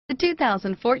The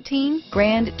 2014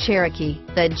 Grand Cherokee.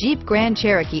 The Jeep Grand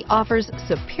Cherokee offers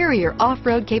superior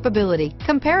off-road capability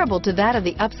comparable to that of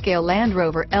the upscale Land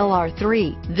Rover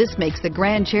LR3. This makes the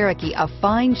Grand Cherokee a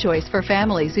fine choice for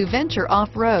families who venture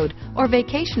off-road or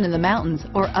vacation in the mountains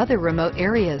or other remote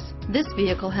areas. This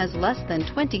vehicle has less than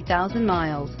 20,000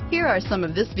 miles. Here are some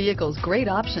of this vehicle's great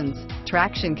options: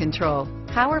 traction control,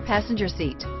 power passenger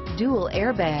seat, dual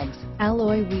airbags,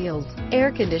 alloy wheels,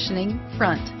 air conditioning,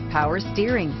 front, power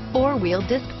steering, four-wheel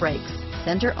disc brakes,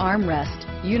 center armrest,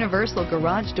 universal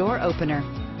garage door opener,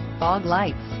 fog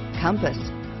lights, compass,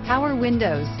 power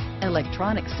windows,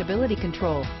 electronic stability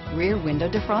control, rear window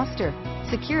defroster,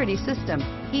 security system,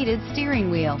 heated steering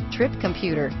wheel, trip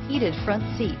computer, heated front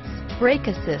seats, brake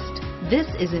assist. This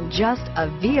isn't just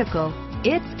a vehicle,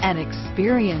 it's an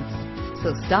experience.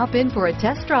 So stop in for a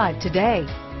test drive today.